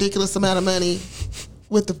this ridiculous amount of money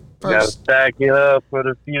with the Gotta first. stack it up for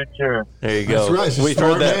the future. There you go. That's right. It's a We've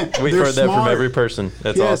smart heard that. man. We've They're heard that from smart. every person.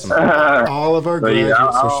 That's Yes. awesome. All of our But graduates yeah, I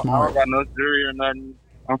are don't smart. got no jewelry or nothing.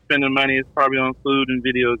 I'm spending money. It's probably on food and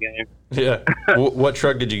video games. Yeah. What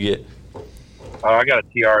truck did you get? Oh, I got a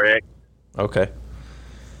TRX. Okay.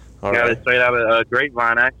 All Got right. it straight out of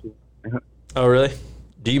Grapevine, actually. Oh, really?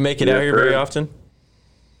 Do you make it Yes, out here very sir. often?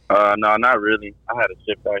 No, not really. I had a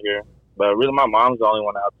shift out here, But really, my mom's the only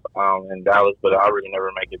one out in Dallas, but I really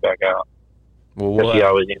never make it back out. Well, She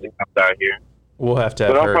always usually comes out here. we'll have to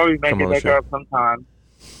have But I'll her probably make come it on the back show. out sometime.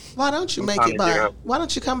 Why don't you make Sometime it by? this year. Why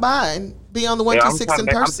don't you come by and be on the Yeah, 126 in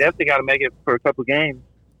I'm person? definitely got to make it for a couple games.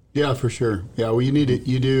 Yeah, for sure. Yeah, well, you need it.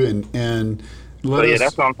 You do, and let So, yeah, us.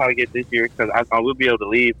 that's what I'm trying to get this year because I will be able to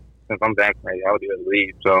leave since I'm vaccinated. I will be able to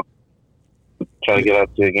leave. So, try to get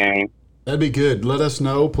out to a game. That'd be good. Let us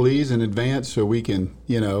know, please, in advance so we can,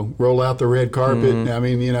 roll out the red carpet. Mm-hmm. I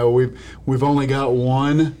mean, we've only got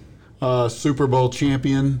one Super Bowl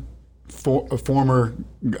champion, a former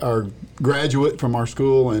graduate from our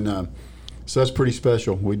school, and so that's pretty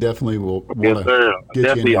special. We definitely will. Yes, wanna sir. get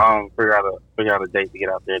Definitely you in figure out a date to get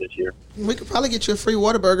out there this year. We could probably get you a free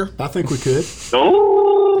Whataburger. I think we could.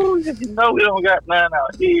 Oh, you know we don't got none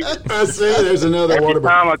out here. I see. There's another Every Whataburger.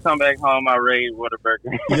 time I come back home, I raid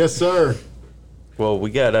Whataburger. Yes, sir. Well,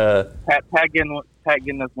 we got Pat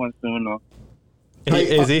getting us one soon though.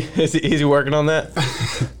 Hey, is he working on that?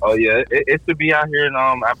 Oh yeah, it should be out here in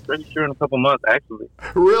I'm pretty sure in a couple months actually.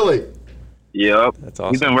 Really? Yep. That's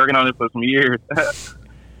awesome. He's been working on it for some years.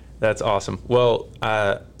 That's awesome. Well,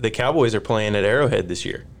 the Cowboys are playing at Arrowhead this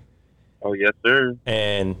year, Oh yes, sir.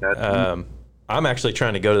 and That's I'm actually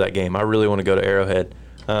trying to go to that game. I really want to go to Arrowhead,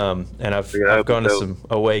 and I've Yeah, that'd be gone to dope. some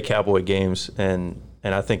away Cowboy games, and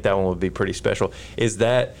I think that one would be pretty special. Is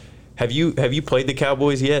that have you played the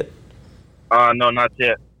Cowboys yet? No, not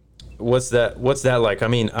yet. What's that like? I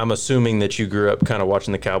mean, I'm assuming that you grew up kind of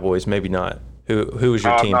watching the Cowboys. Maybe not. Who was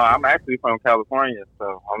your team? No, I'm actually from California,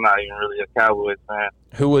 so I'm not even really a Cowboys fan.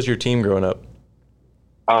 Who was your team growing up?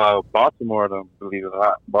 Baltimore, believe it or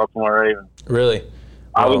not, Baltimore Ravens. Really?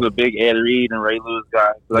 I Well, was a big Ed Reed and Ray Lewis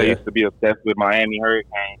guy. So I Yeah. used to be obsessed with Miami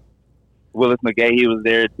Hurricanes. Willis McGahee was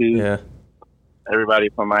there too. yeah. Everybody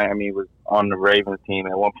from Miami was on the Ravens team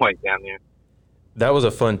at one point down there. That was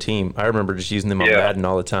a fun team. I remember just using them on Yeah. Madden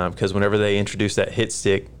all the time because whenever they introduced that hit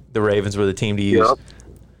stick, the Ravens were the team to use. Yep.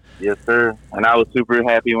 Yes, sir. And I was super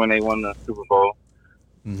happy when they won the Super Bowl.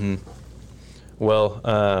 Mm-hmm. Well,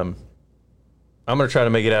 I'm gonna try to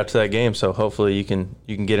make it out to that game, so hopefully you can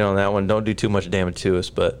get in on that one. Don't do too much damage to us,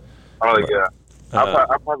 but Oh yeah. Uh,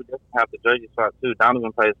 I'll probably just have the jersey shot too.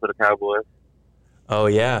 Donovan plays for the Cowboys. oh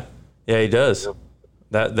yeah, he does. Yep.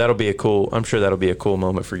 That'll be a cool. I'm sure that'll be a cool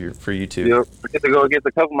moment for you two. Yep. I get to go against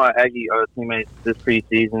a couple of my Aggie teammates this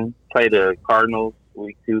preseason. Play the Cardinals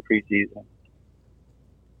week 2 preseason.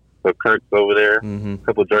 So Kirk's over there. Mm-hmm. A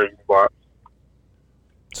couple jersey swaps.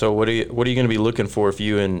 So what are you going to be looking for if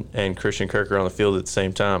you and Christian Kirk are on the field at the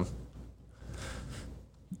same time?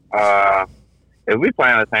 If we play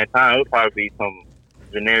at the same time, it would probably be some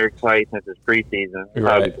generic play since it's preseason. We'll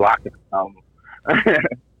probably be Right. blocking something.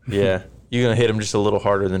 Yeah, you're gonna hit him just a little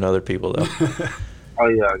harder than other people though. Oh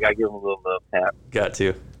yeah, I gotta give him a little love tap. Got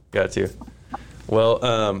to.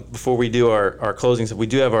 Well, before we do our closings, we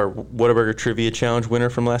do have our Whataburger Trivia Challenge winner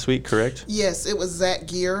from last week, correct? Yes, it was Zach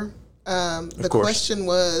Gear. The course. question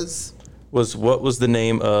was, What was the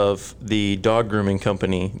name of the dog grooming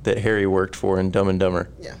company that Harry worked for in Dumb and Dumber?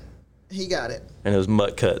 yeah, he got it. And it was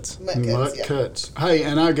Mutt Cuts. Mutt Yeah. Cuts. Hey,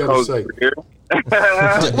 and I got to Coach say, here.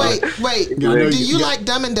 Wait. Yeah, I know Do you- you yeah. like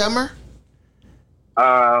Dumb and Dumber?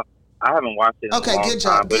 I haven't watched it. In Okay, a long good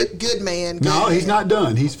job. Time, but Good man. Good no, he's man. not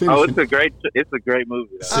done. He's finished. oh, it's a great movie.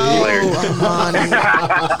 Though. It's hilarious. Armani.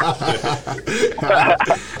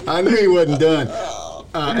 I knew he wasn't done.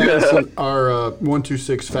 Addison, our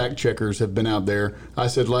 126 fact checkers have been out there. I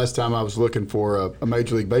said last time I was looking for a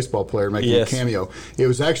Major League Baseball player making Yes. a cameo. It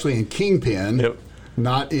was actually in Kingpin, Yep.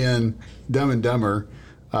 not in Dumb and Dumber.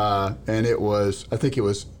 And I think it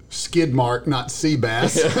was Skidmark, not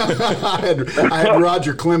Seabass. I had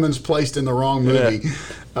Roger Clemens placed in the wrong movie.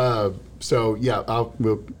 So, yeah,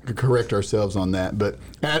 we'll correct ourselves on that. But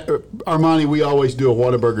at Armani, we always do a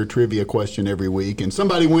Whataburger trivia question every week, and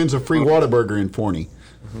somebody wins a free Whataburger in Forney.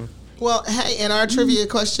 Well, hey, and our trivia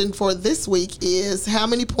question for this week is: how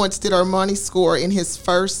many points did Armani score in his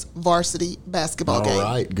first varsity basketball game? All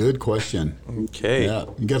right, good question. Okay. Yeah,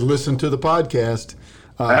 you got to listen to the podcast.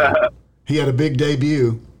 He had a big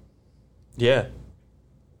debut. Yeah.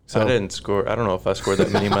 So- I didn't score. I don't know if I scored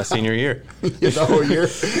that many my senior year. The whole year.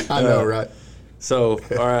 I know, right? So,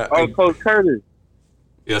 all right. Oh, Coach Curtis,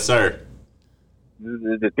 Yes, sir.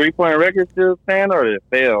 is the 3-point record still stand or did it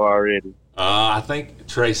fail already? I think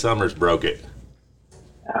Trey Summers broke it.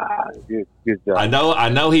 Good job. I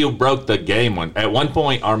know he broke the game one. At one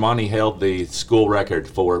point, Armani held the school record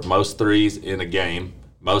for most threes in a game,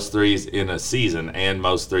 most threes in a season, and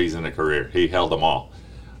most threes in a career. He held them all.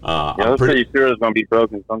 I was pretty sure it's gonna be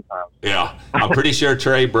broken sometime. Yeah, I'm pretty sure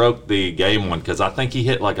Trey broke the game one because I think he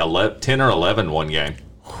hit like 10 or 11 one game.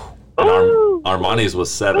 and Ooh. Armani's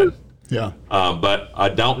was 7. Yeah. But I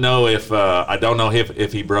don't know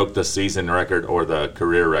if he broke the season record or the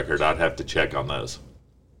career record. I'd have to check on those.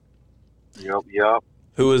 Yup.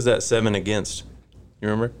 Who was that 7 against? You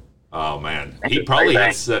remember? Oh man, he probably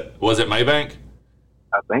hit. Was it Maybank?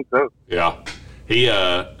 I think so. Yeah, he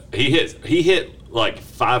hit like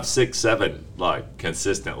 5, 6, 7 like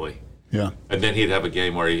consistently, Yeah. and then he'd have a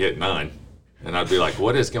game where he hit 9, and I'd be like,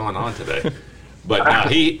 "What is going on today?" But no,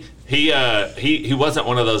 he wasn't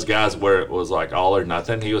one of those guys where it was like all or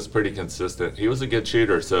nothing. He was pretty consistent. He was a good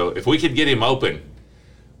shooter, so if we could get him open,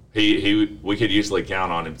 we could usually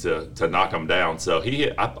count on him to knock him down. So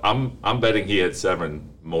I'm betting he hit 7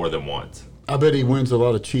 more than once. I bet he wins a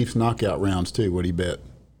lot of Chiefs knockout rounds too. What do you bet?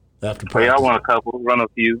 After Oh, yeah, I practice. won a couple, run a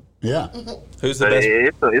few. Yeah. Who's the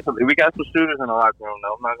But best? we got some shooters in the locker room,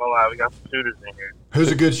 though. I'm not going to lie. We got some shooters in here.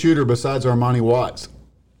 Who's a good shooter besides Armani Watts?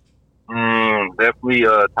 Definitely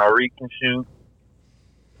Tariq can shoot.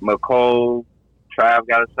 McCole, Trav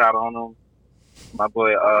got a shot on him. My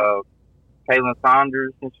boy Kalen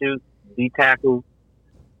Saunders can shoot. D-tackle.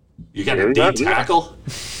 You got Yeah, a we D got- tackle?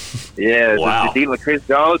 Yeah, Wow. Chris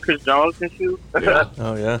Jones can shoot. Yeah.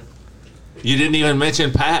 Oh yeah. You didn't even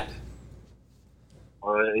mention Pat.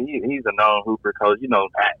 He's a known hooper coach. You know,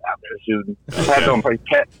 Pat out there shooting. Okay.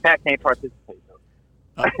 Pat can't participate,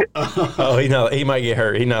 though. Oh, he might get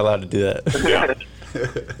hurt. He's not allowed to do that. Yeah.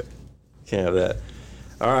 Can't have that.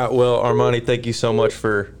 All right. Well, Armani, thank you so much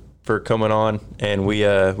for coming on, and we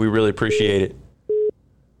really appreciate it.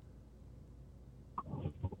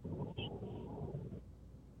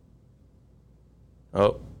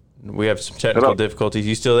 Oh, we have some technical Hello? difficulties.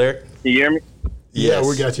 You still there? Can you hear me? Yeah, Yes.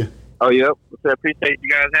 we got you. Oh, yep. I appreciate you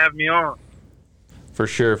guys having me on. For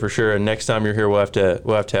sure. And next time you're here, we'll have to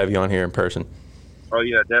have you on here in person. Oh,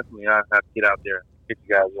 yeah, definitely. I have to get out there, get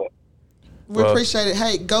you guys up. We Well- appreciate it.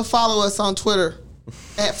 Hey, go follow us on Twitter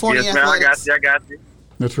at Forney Yes, man. I Athletics. got you.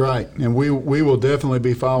 That's right. And we will definitely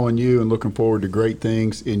be following you and looking forward to great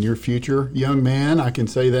things in your future. Young man, I can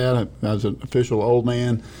say that as an official old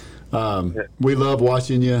man. We love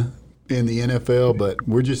watching you in the NFL, but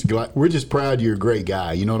we're just proud you're a great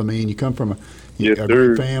guy. You know what I mean? You come from a Yes, great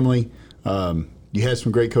sir. family. You had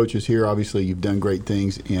some great coaches here. Obviously, you've done great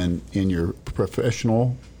things in your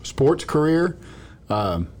professional sports career.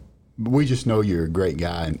 We just know you're a great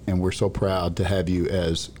guy, and we're so proud to have you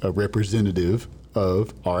as a representative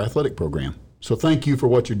of our athletic program. So thank you for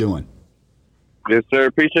what you're doing. Yes, sir.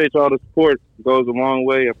 Appreciate all the support. It goes a long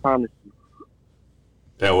way, I promise you.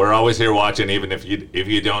 Yeah, we're always here watching, even if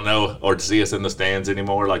you don't know or see us in the stands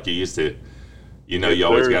anymore like you used to. You know, Yes, you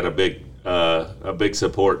always sir. got a big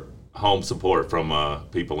support, home support from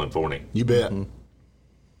people in Forney. You bet.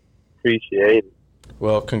 Appreciate it.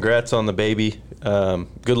 Well, congrats on the baby.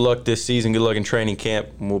 Good luck this season. Good luck in training camp.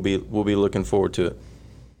 And we'll be looking forward to it.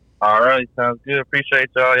 All right. Sounds good. Appreciate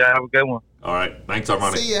y'all. Y'all have a good one. All right, thanks,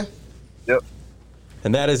 Armani. See ya. Yep.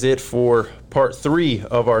 And that is it for part 3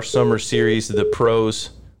 of our summer series, The Pros.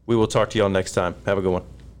 We will talk to y'all next time. Have a good one.